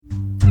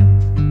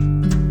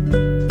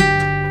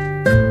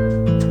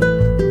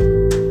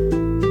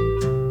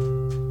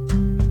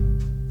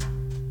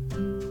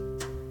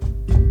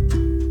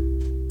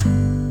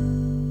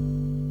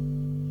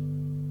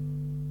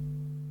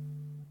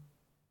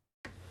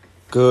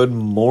Good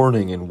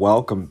morning and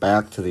welcome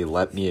back to the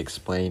Let Me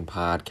Explain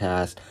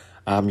podcast.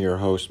 I'm your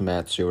host,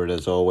 Matt Seward,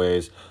 as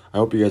always. I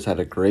hope you guys had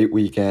a great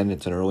weekend.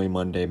 It's an early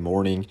Monday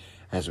morning.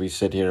 As we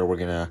sit here, we're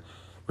going to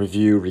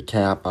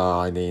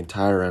recap the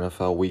entire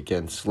NFL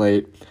weekend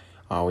slate.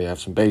 We have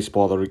some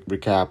baseball to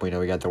recap. We know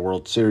we got the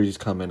World Series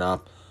coming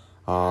up.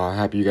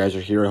 Happy you guys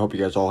are here. I hope you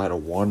guys all had a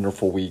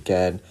wonderful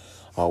weekend.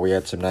 We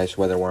had some nice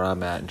weather where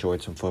I'm at.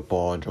 Enjoyed some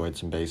football, enjoyed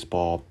some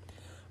baseball.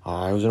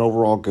 It was an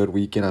overall good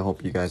weekend. I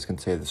hope you guys can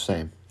say the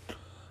same.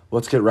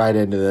 Let's get right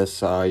into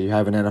this. You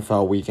have an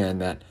NFL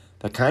weekend that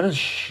kind of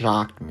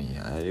shocked me.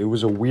 It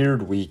was a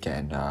weird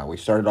weekend. We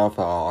started off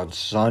on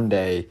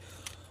Sunday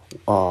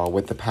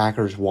with the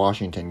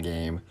Packers-Washington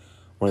game,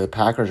 where the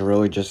Packers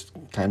really just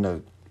kind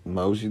of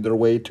moseyed their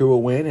way to a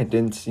win. It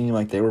didn't seem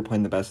like they were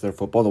playing the best of their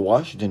football. The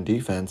Washington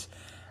defense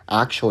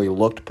actually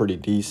looked pretty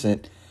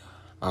decent.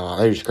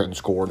 They just couldn't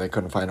score. They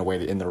couldn't find a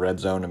way in the red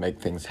zone to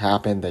make things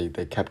happen. They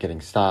kept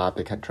getting stopped.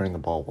 They kept turning the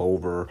ball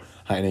over.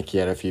 Heineke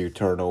had a few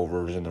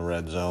turnovers in the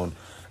red zone.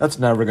 That's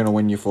never going to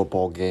win you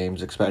football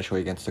games, especially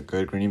against a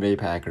good Green Bay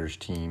Packers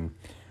team.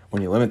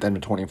 When you limit them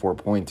to 24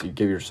 points, you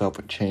give yourself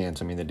a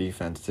chance. I mean, the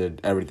defense did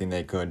everything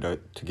they could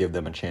to give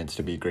them a chance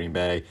to beat Green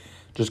Bay.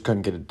 Just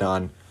couldn't get it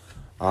done.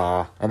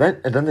 And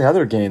then the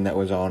other game that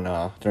was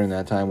on during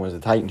that time was the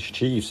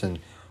Titans-Chiefs, and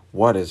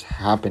what has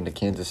happened to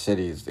Kansas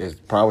City is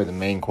probably the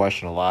main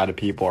question a lot of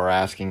people are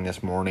asking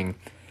this morning,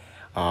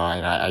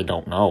 and I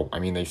don't know. I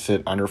mean, they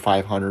sit under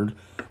 500.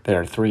 They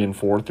are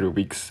 3-4 through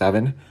week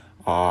 7.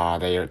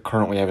 They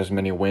currently have as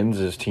many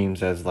wins as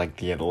teams as like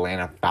the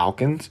Atlanta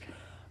Falcons.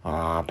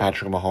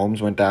 Patrick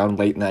Mahomes went down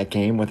late in that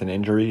game with an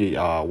injury.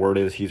 Word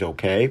is he's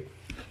okay.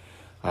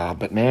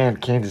 But man,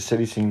 Kansas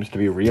City seems to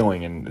be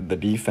reeling, and the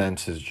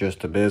defense is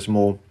just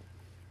abysmal.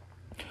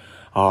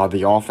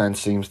 The offense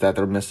seems that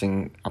they're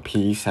missing a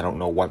piece. I don't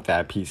know what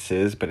that piece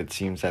is, but it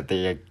seems that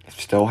they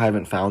still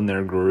haven't found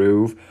their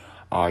groove.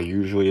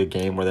 Usually a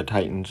game where the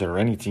Titans or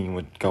any team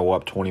would go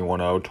up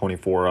 21-0,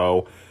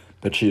 24-0.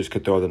 The Chiefs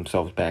could throw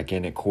themselves back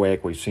in it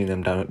quick. We've seen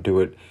them do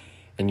it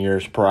in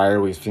years prior.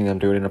 We've seen them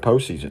do it in the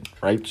postseason,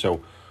 right?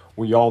 So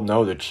we all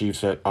know the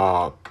Chiefs are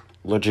a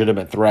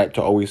legitimate threat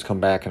to always come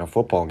back in a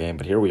football game,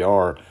 but here we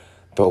are.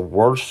 The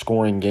worst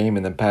scoring game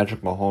in the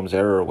Patrick Mahomes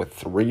era with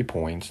 3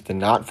 points, did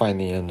not find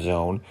the end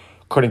zone,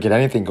 couldn't get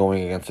anything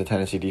going against the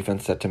Tennessee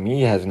defense that to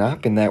me has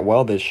not been that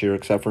well this year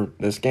except for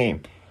this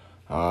game.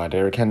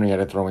 Derrick Henry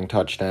had a throwing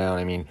touchdown.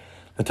 I mean,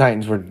 the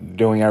Titans were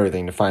doing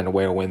everything to find a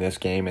way to win this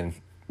game, and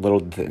little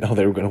did they know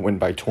they were going to win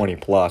by 20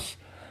 plus.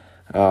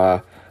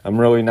 I'm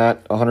really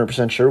not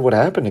 100% sure what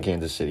happened to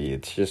Kansas City.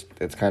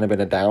 It's kind of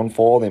been a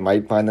downfall. They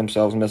might find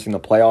themselves missing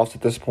the playoffs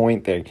at this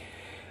point.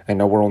 I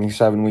know we're only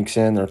 7 weeks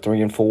in. They're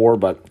 3-4,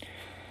 but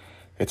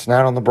it's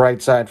not on the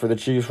bright side for the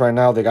Chiefs right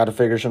now. They got to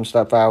figure some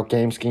stuff out,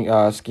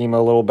 scheme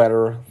a little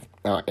better,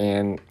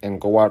 and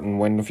go out and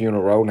win a few in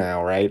a row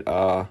now, right?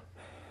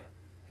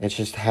 It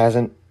just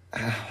hasn't.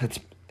 I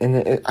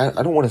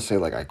don't want to say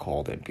like I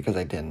called it because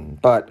I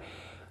didn't, but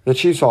the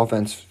Chiefs'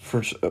 offense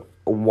for a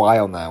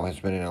while now has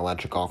been an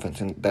electric offense,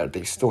 and that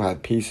they still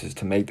have pieces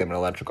to make them an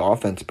electric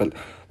offense. But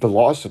the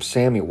loss of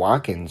Sammy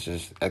Watkins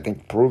is, I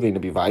think, proving to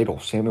be vital.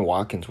 Sammy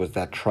Watkins was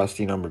that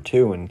trusty number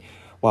 2, and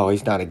while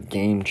he's not a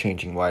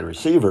game-changing wide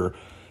receiver,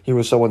 he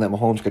was someone that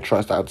Mahomes could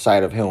trust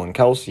outside of Hill and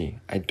Kelsey.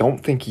 I don't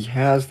think he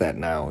has that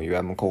now. You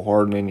have Mecole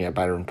Hardman, you have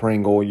Byron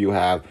Pringle, you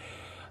have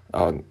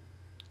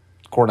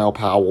Cornell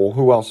Powell.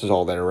 Who else is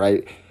all there,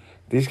 right?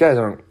 These guys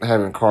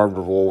haven't carved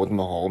a role with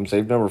Mahomes.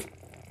 They've never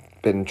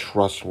been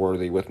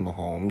trustworthy with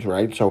Mahomes,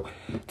 right? So,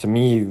 to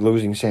me,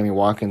 losing Sammy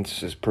Watkins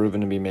has proven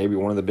to be maybe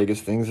one of the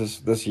biggest things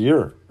this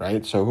year,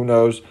 right? So, who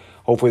knows?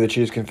 Hopefully the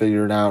Chiefs can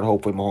figure it out.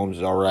 Hopefully Mahomes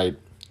is all right.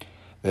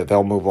 That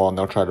they'll move on.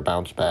 They'll try to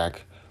bounce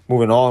back.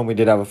 Moving on, we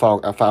did have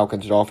a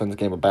Falcons-Dolphins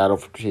game, a battle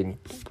between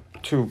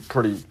two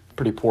pretty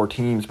poor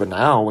teams. But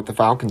now, with the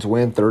Falcons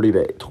win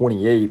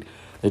 30-28,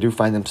 they do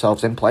find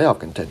themselves in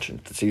playoff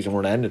contention. The season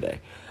were to end today.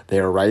 They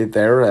are right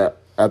there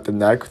at the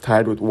neck,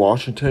 tied with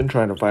Washington,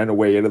 trying to find a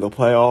way into the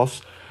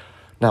playoffs.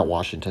 Not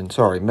Washington,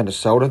 sorry,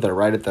 Minnesota. They're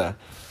right at the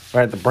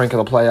brink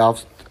of the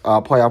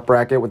playoff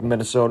bracket with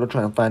Minnesota,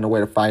 trying to find a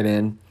way to fight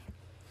in.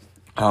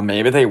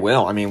 Maybe they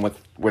will. I mean,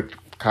 with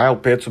Kyle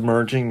Pitts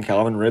emerging,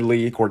 Calvin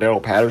Ridley,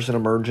 Cordero Patterson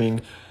emerging,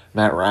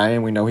 Matt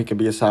Ryan, we know he could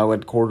be a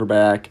solid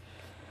quarterback.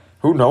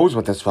 Who knows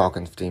what this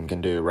Falcons team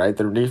can do, right?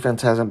 Their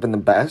defense hasn't been the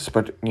best,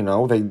 but you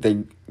know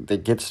they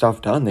get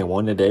stuff done. They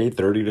won today,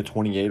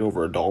 30-28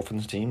 over a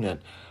Dolphins team that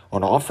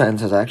on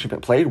offense has actually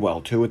been played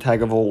well. Tua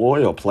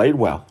Tagovailoa played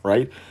well,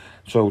 right?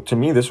 So to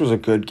me, this was a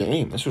good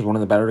game. This was one of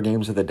the better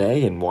games of the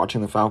day, and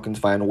watching the Falcons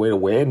find a way to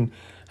win,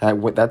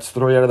 that's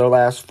 3 out of their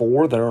last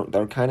 4.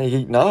 They're kind of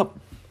heating up.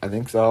 I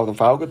think so. The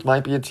Falcons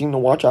might be a team to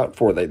watch out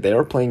for. They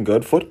are playing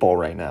good football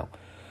right now.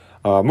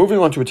 Moving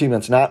on to a team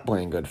that's not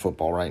playing good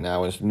football right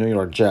now is the New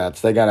York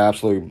Jets. They got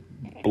absolutely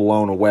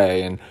blown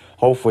away, and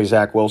hopefully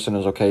Zach Wilson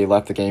is okay. He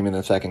left the game in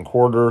the second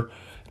quarter,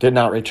 did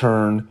not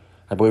return.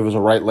 I believe it was a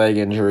right leg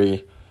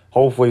injury.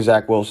 Hopefully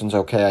Zach Wilson's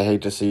okay. I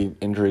hate to see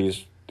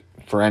injuries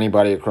for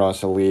anybody across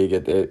the league.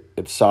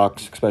 It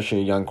sucks, especially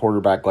a young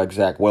quarterback like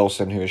Zach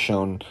Wilson, who has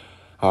shown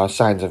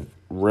signs of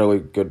really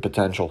good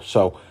potential.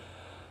 So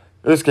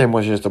this game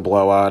was just a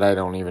blowout. I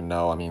don't even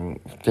know. I mean,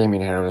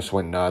 Damian Harris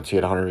went nuts. He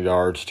had 100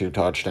 yards, 2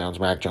 touchdowns.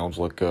 Mac Jones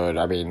looked good.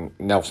 I mean,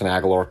 Nelson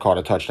Aguilar caught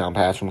a touchdown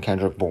pass from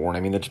Kendrick Bourne.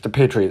 I mean, the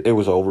Patriots, it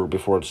was over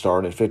before it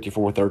started.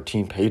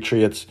 54-13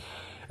 Patriots.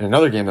 And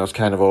another game that was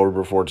kind of over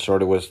before it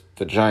started was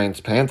the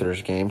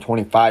Giants-Panthers game,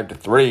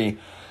 25-3,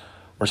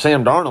 where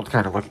Sam Darnold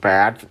kind of looked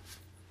bad.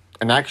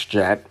 An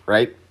ex-Jet,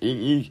 right?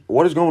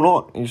 What is going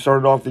on? He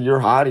started off the year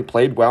hot. He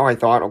played well. I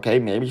thought, okay,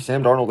 maybe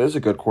Sam Darnold is a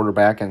good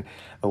quarterback. And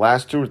the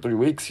last 2 or 3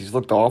 weeks, he's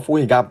looked awful.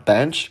 He got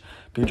benched.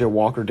 P.J.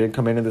 Walker did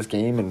come into this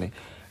game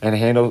and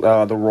handle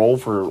the role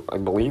for, I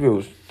believe it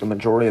was the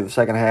majority of the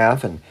second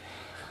half. And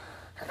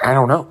I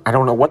don't know. I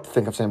don't know what to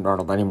think of Sam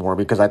Darnold anymore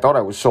because I thought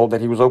I was sold that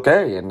he was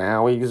okay, and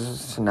now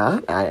he's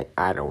not.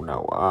 I don't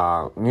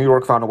know. New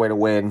York found a way to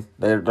win.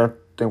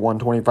 They won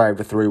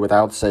 25-3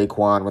 without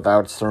Saquon,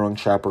 without Sterling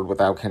Shepard,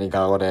 without Kenny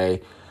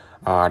Golladay.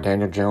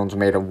 Daniel Jones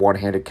made a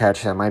one-handed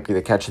catch. That might be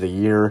the catch of the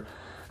year.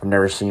 I've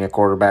never seen a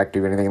quarterback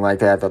do anything like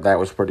that. I thought that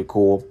was pretty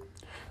cool.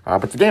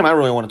 But the game I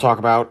really want to talk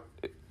about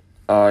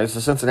is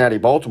the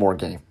Cincinnati-Baltimore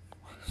game.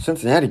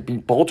 Cincinnati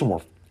beat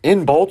Baltimore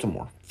in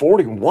Baltimore,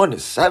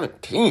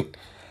 41-17.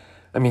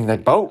 I mean, they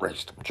boat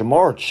raced him.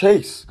 Jamar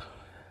Chase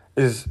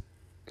is...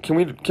 Can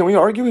we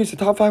argue he's the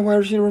top 5 wide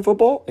receiver in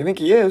football? I think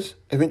he is.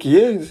 He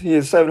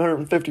has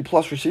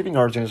 750-plus receiving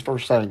yards in his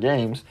first 7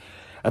 games.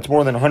 That's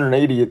more than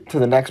 180 to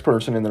the next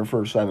person in their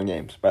first 7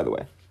 games, by the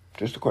way.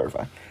 Just to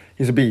clarify.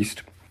 He's a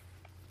beast.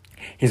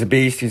 He's a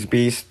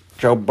beast.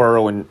 Joe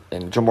Burrow and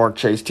Jamar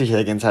Chase, T.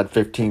 Higgins had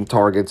 15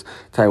 targets.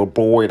 Tyler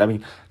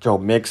Boyd, Joe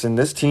Mixon.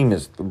 This team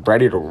is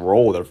ready to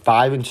roll. They're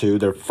 5-2.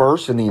 They're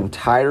first in the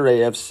entire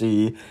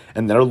AFC,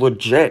 and they're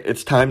legit.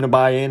 It's time to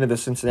buy into the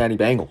Cincinnati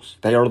Bengals.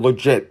 They are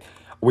legit.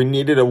 We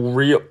needed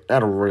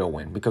not a real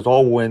win, because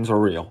all wins are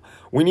real.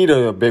 We needed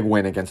a big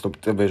win against a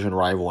division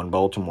rival in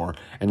Baltimore.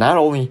 And not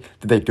only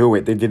did they do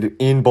it, they did it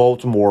in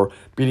Baltimore,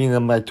 beating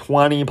them by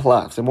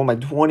 20+. They won by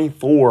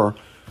 24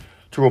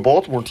 to a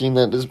Baltimore team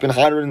that has been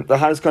the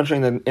hottest country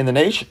in the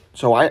nation.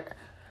 So I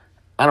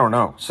don't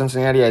know.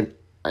 Cincinnati,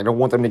 I don't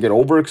want them to get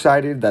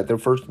overexcited that they're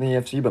first in the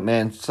AFC, but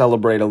man,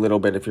 celebrate a little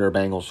bit if you're a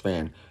Bengals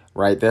fan,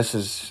 right? This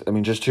is,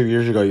 just 2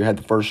 years ago you had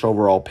the first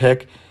overall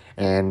pick,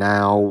 and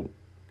now...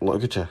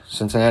 Look at you.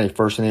 Cincinnati,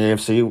 first in the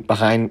AFC,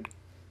 behind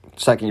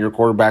second-year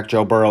quarterback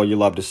Joe Burrow. You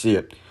love to see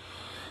it.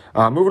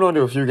 Moving on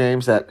to a few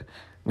games that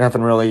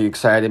nothing really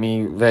excited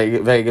me.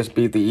 Vegas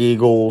beat the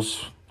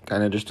Eagles.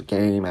 Kind of just a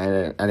game.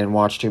 I didn't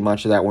watch too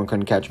much of that one.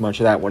 Couldn't catch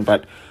much of that one.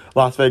 But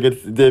Las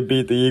Vegas did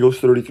beat the Eagles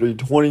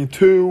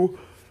 33-22.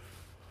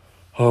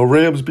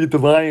 Rams beat the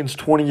Lions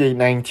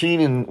 28-19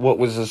 in what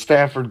was a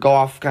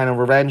Stafford-Goff kind of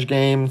revenge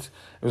game. It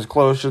was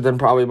closer than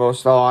probably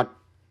most thought.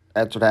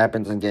 That's what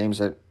happens in games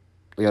that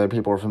the other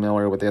people are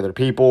familiar with the other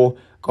people.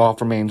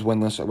 Goff remains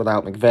winless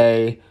without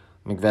McVay.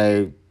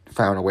 McVay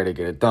found a way to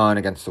get it done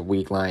against the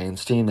weak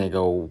Lions team. They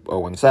go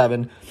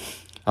 0-7.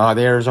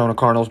 The Arizona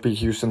Cardinals beat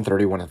Houston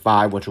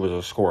 31-5, which was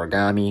a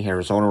scoregami.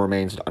 Arizona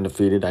remains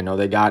undefeated. I know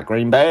they got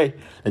Green Bay.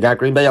 They got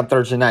Green Bay on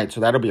Thursday night, so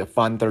that'll be a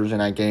fun Thursday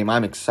night game.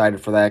 I'm excited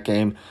for that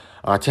game.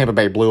 Tampa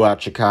Bay blew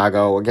out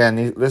Chicago.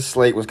 Again, this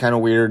slate was kind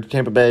of weird.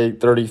 Tampa Bay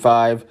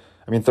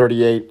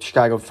 38,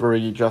 Chicago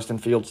 3. Justin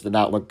Fields did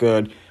not look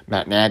good.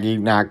 Matt Nagy,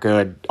 not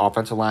good.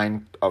 Offensive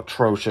line,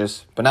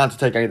 atrocious. But not to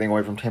take anything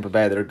away from Tampa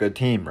Bay. They're a good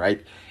team,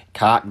 right?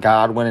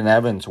 Godwin and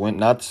Evans went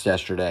nuts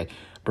yesterday.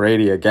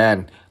 Brady,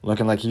 again,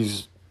 looking like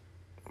he's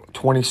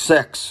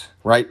 26,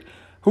 right?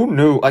 Who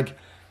knew?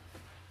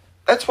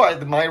 That's why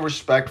my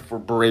respect for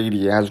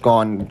Brady has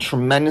gone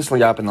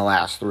tremendously up in the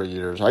last 3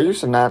 years. I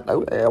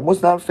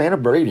was not a fan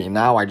of Brady.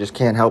 Now I just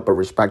can't help but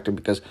respect him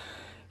because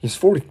he's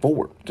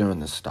 44 doing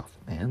this stuff,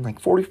 man.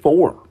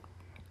 44.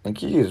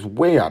 He is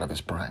way out of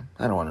his prime.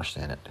 I don't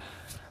understand it.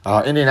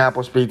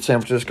 Indianapolis beat San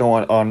Francisco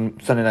on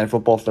Sunday Night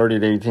Football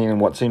 30-18 in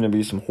what seemed to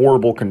be some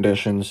horrible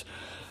conditions.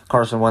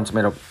 Carson Wentz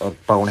made a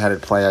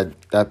boneheaded play.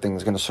 That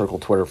thing's going to circle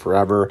Twitter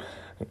forever.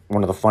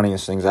 One of the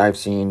funniest things I've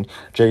seen.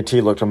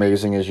 JT looked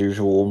amazing as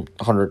usual.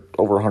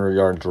 Over 100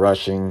 yards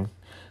rushing.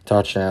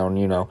 Touchdown,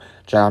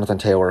 Jonathan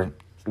Taylor.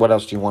 What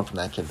else do you want from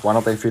that kid? Why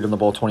don't they feed him the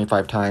ball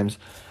 25 times?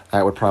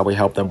 That would probably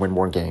help them win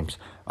more games.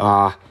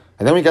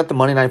 And then we got the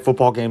Monday Night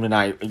Football game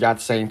tonight. You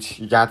got Saints.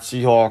 You got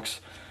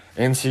Seahawks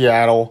in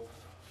Seattle.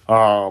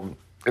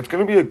 It's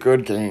going to be a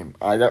good game.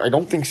 I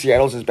don't think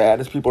Seattle's as bad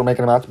as people are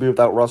making them out to be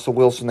without Russell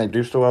Wilson. They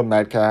do still have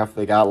Metcalf.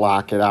 They got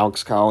Lockett,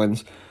 Alex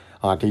Collins,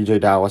 DJ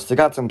Dallas. They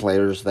got some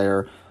players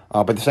there.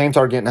 But the Saints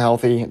are getting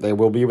healthy. They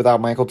will be without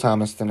Michael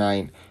Thomas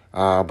tonight.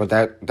 But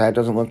that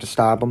doesn't look to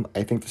stop them.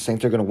 I think the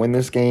Saints are going to win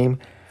this game.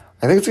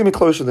 I think it's going to be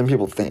closer than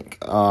people think.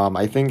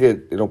 I think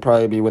it'll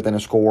probably be within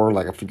a score,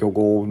 like a field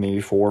goal, maybe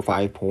 4 or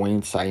 5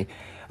 points.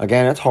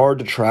 Again, it's hard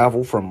to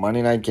travel for a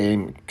Monday night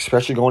game,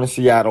 especially going to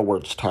Seattle where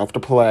it's tough to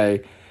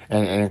play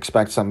and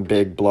expect some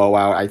big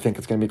blowout. I think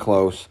it's going to be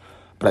close,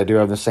 but I do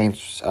have the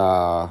Saints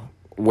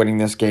winning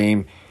this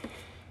game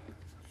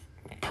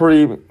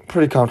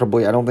pretty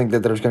comfortably. I don't think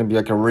that there's going to be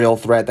like a real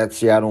threat that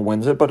Seattle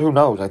wins it, but who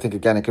knows? I think,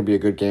 again, it could be a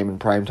good game, and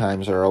prime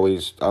times are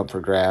always up for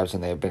grabs,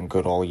 and they've been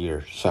good all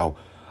year. So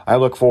I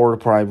look forward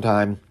to prime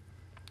time.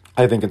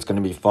 I think it's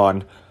going to be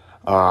fun.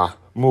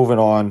 Moving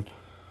on,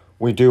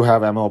 we do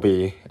have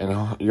MLB and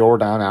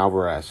Yordan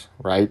Alvarez,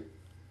 right?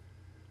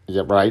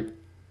 Yeah, right?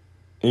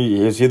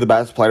 Is he the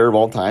best player of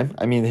all time?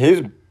 I mean,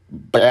 his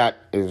bat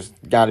is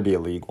got to be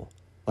illegal.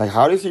 Like,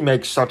 how does he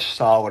make such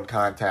solid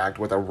contact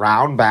with a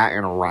round bat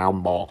and a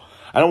round ball?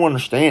 I don't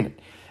understand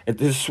it.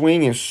 His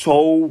swing is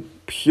so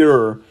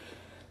pure.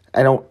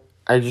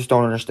 I just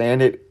don't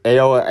understand it.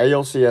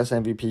 ALCS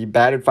MVP,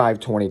 batted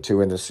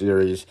 .522 in the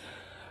series.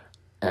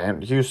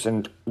 And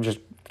Houston just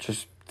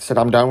said,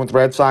 I'm done with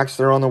Red Sox.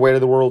 They're on the way to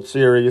the World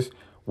Series.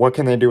 What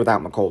can they do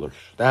without McCullers?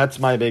 That's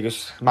my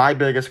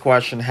biggest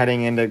question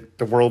heading into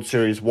the World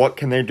Series. What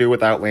can they do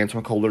without Lance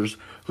McCullers,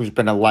 who's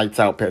been a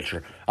lights-out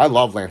pitcher? I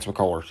love Lance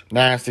McCullers.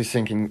 Nasty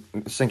sinking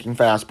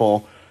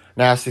fastball,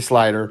 nasty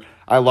slider.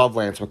 I love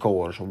Lance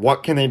McCullers.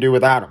 What can they do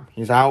without him?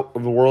 He's out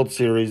of the World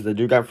Series. They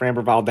do got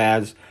Framber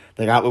Valdez.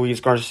 They got Luis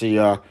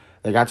Garcia.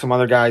 They got some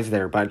other guys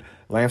there. But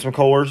Lance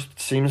McCullers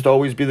seems to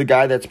always be the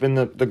guy that's been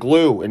the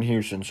glue in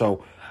Houston.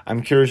 So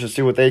I'm curious to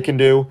see what they can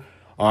do.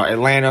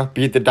 Atlanta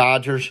beat the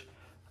Dodgers.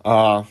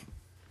 Why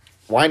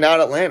not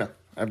Atlanta?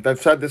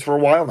 I've said this for a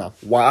while now.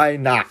 Why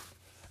not?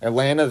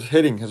 Atlanta's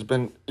hitting has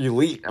been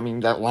elite. I mean,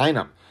 that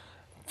lineup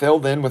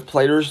filled in with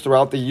players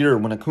throughout the year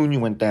when Acuna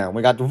went down.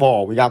 We got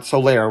Duvall. We got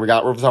Soler. We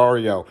got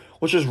Rosario.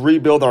 Let's just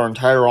rebuild our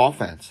entire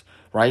offense,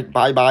 right?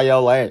 Bye-bye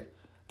L.A.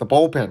 The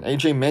bullpen,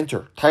 A.J.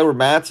 Minter, Tyler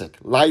Matzik,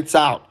 lights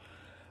out.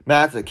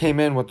 Matzik came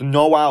in with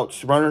no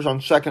outs, runners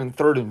on second and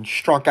third, and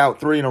struck out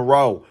 3 in a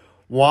row.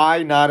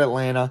 Why not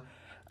Atlanta?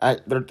 I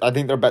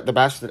think they're the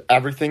best at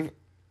everything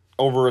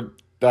over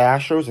the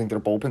Astros. I think their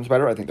bullpen's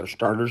better. I think their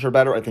starters are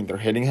better. I think their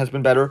hitting has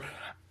been better.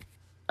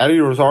 Eddie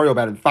Rosario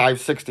batted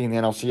 .560 in the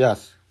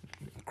NLCS.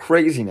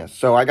 Craziness.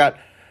 So I got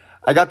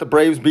the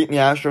Braves beating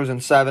the Astros in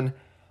 7.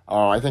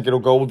 I think it'll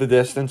go the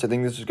distance. I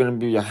think this is going to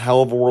be a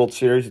hell of a World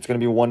Series. It's going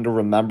to be one to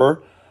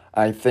remember.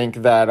 I think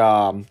that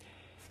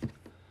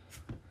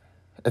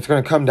it's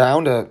going to come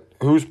down to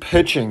whose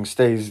pitching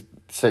stays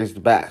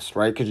the best,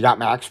 right? Because you got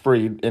Max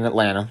Fried in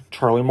Atlanta,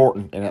 Charlie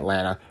Morton in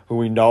Atlanta, who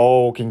we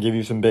know can give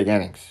you some big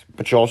innings.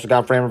 But you also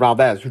got Framber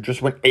Valdez, who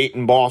just went 8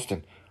 in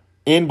Boston.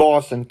 In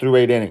Boston through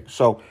 8 innings.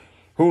 So,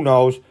 who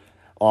knows?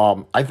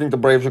 I think the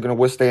Braves are going to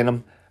withstand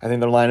them. I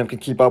think their lineup can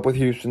keep up with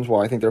Houston's.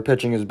 Well, I think their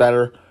pitching is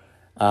better.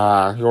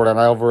 Yordan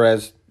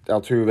Alvarez,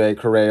 Altuve,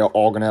 Correa,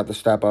 all going to have to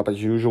step up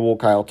as usual.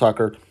 Kyle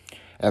Tucker.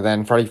 And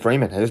then Freddie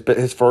Freeman.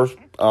 His first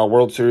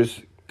World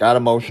Series got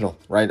emotional,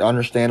 right?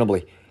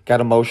 Understandably. Got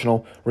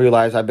emotional,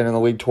 realized I've been in the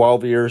league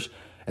 12 years,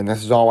 and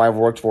this is all I've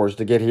worked for is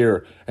to get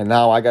here. And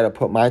now I got to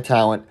put my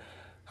talent,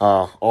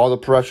 all the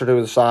pressure to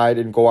the side,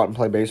 and go out and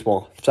play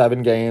baseball.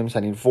 7 games,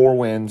 I need 4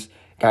 wins.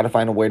 Got to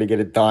find a way to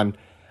get it done.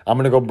 I'm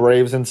going to go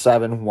Braves in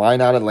 7. Why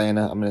not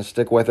Atlanta? I'm going to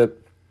stick with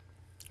it.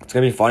 It's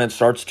going to be fun. It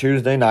starts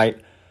Tuesday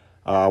night.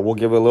 We'll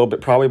give a little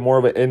bit, probably more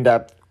of an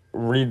in-depth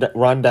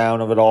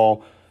rundown of it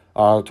all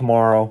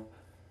tomorrow.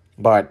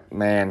 But,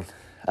 man,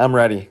 I'm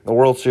ready. The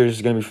World Series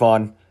is going to be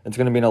fun. It's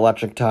going to be an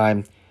electric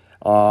time.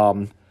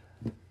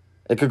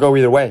 It could go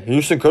either way.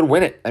 Houston could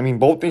win it. I mean,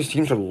 both these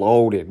teams are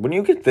loaded. When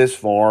you get this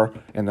far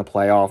in the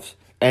playoffs,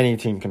 any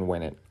team can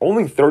win it.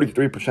 Only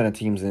 33% of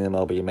teams in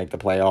MLB make the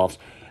playoffs.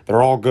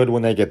 They're all good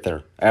when they get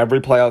there.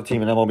 Every playoff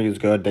team in MLB is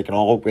good. They can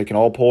all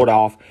pull it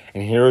off.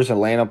 And here's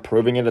Atlanta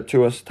proving it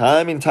to us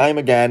time and time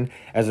again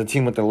as a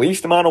team with the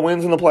least amount of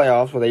wins in the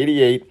playoffs with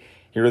 88.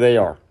 Here they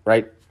are,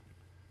 right?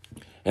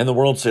 In the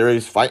World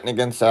Series, fighting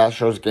against the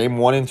Astros, Game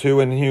 1 and 2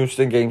 in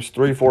Houston, Games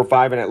 3, 4,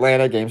 5 in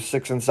Atlanta, Games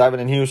 6 and 7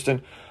 in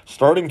Houston.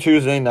 Starting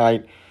Tuesday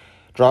night,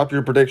 drop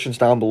your predictions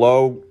down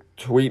below,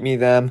 tweet me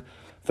them,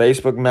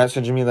 Facebook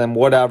message me them,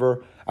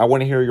 whatever. I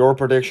want to hear your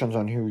predictions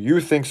on who you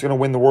think's going to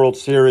win the World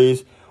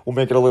Series. We'll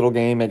make it a little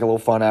game, make a little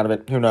fun out of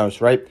it. Who knows,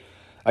 right?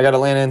 I got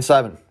Atlanta in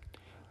 7.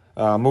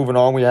 Moving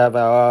on, we have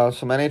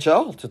some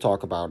NHL to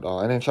talk about.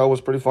 NHL was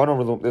pretty fun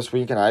over this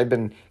week, and I've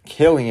been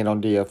killing it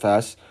on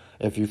DFS.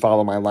 If you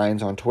follow my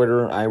lines on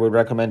Twitter, I would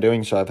recommend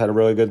doing so. I've had a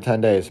really good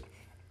 10 days.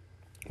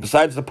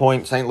 Besides the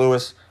point, St.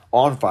 Louis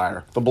on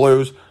fire. The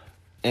Blues,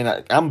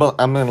 and I'm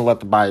going to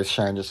let the bias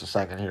shine just a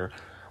second here.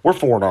 We're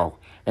 4-0.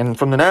 And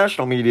from the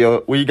national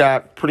media, we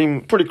got pretty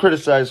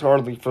criticized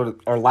hardly for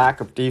our lack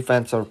of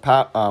defensive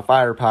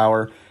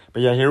firepower.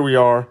 But yeah, here we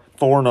are,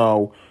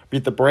 4-0.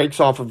 Beat the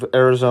brakes off of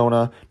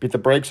Arizona. Beat the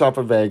brakes off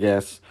of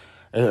Vegas.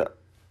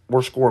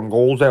 We're scoring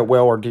goals at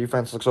will. Our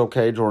defense looks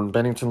okay. Jordan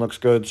Bennington looks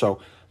good. So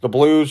the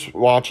Blues,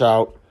 watch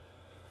out.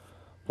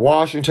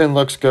 Washington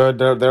looks good.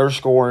 They're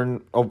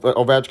scoring.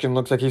 Ovechkin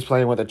looks like he's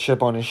playing with a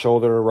chip on his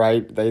shoulder,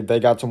 right? They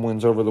got some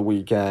wins over the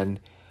weekend.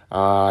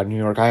 New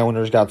York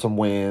Islanders got some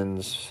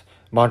wins.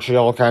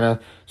 Montreal kind of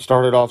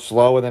started off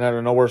slow and then out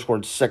of nowhere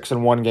scored 6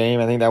 in one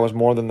game. I think that was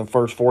more than the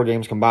first 4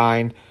 games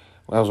combined.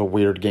 That was a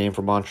weird game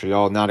for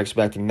Montreal. Not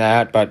expecting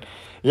that. But,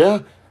 yeah,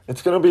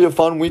 it's going to be a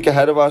fun week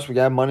ahead of us. We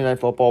got Monday Night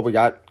Football. We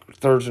got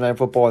Thursday Night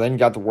Football, then you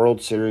got the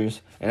World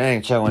Series, and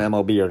NHL and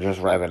MLB are just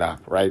revving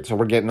up, right? So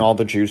we're getting all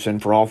the juice in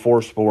for all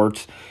four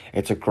sports.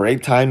 It's a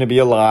great time to be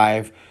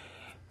alive.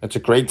 It's a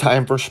great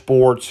time for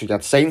sports. You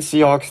got Saints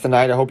Seahawks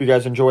tonight. I hope you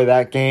guys enjoy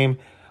that game.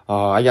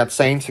 I got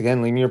Saints.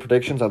 Again, leave me your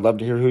predictions. I'd love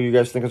to hear who you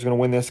guys think is going to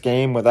win this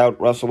game. Without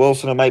Russell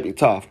Wilson, it might be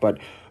tough, but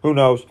who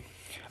knows?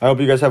 I hope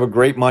you guys have a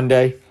great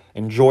Monday.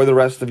 Enjoy the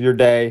rest of your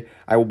day.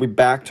 I will be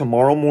back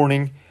tomorrow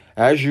morning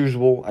as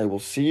usual. I will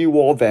see you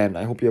all then.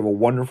 I hope you have a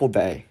wonderful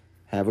day.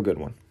 Have a good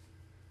one.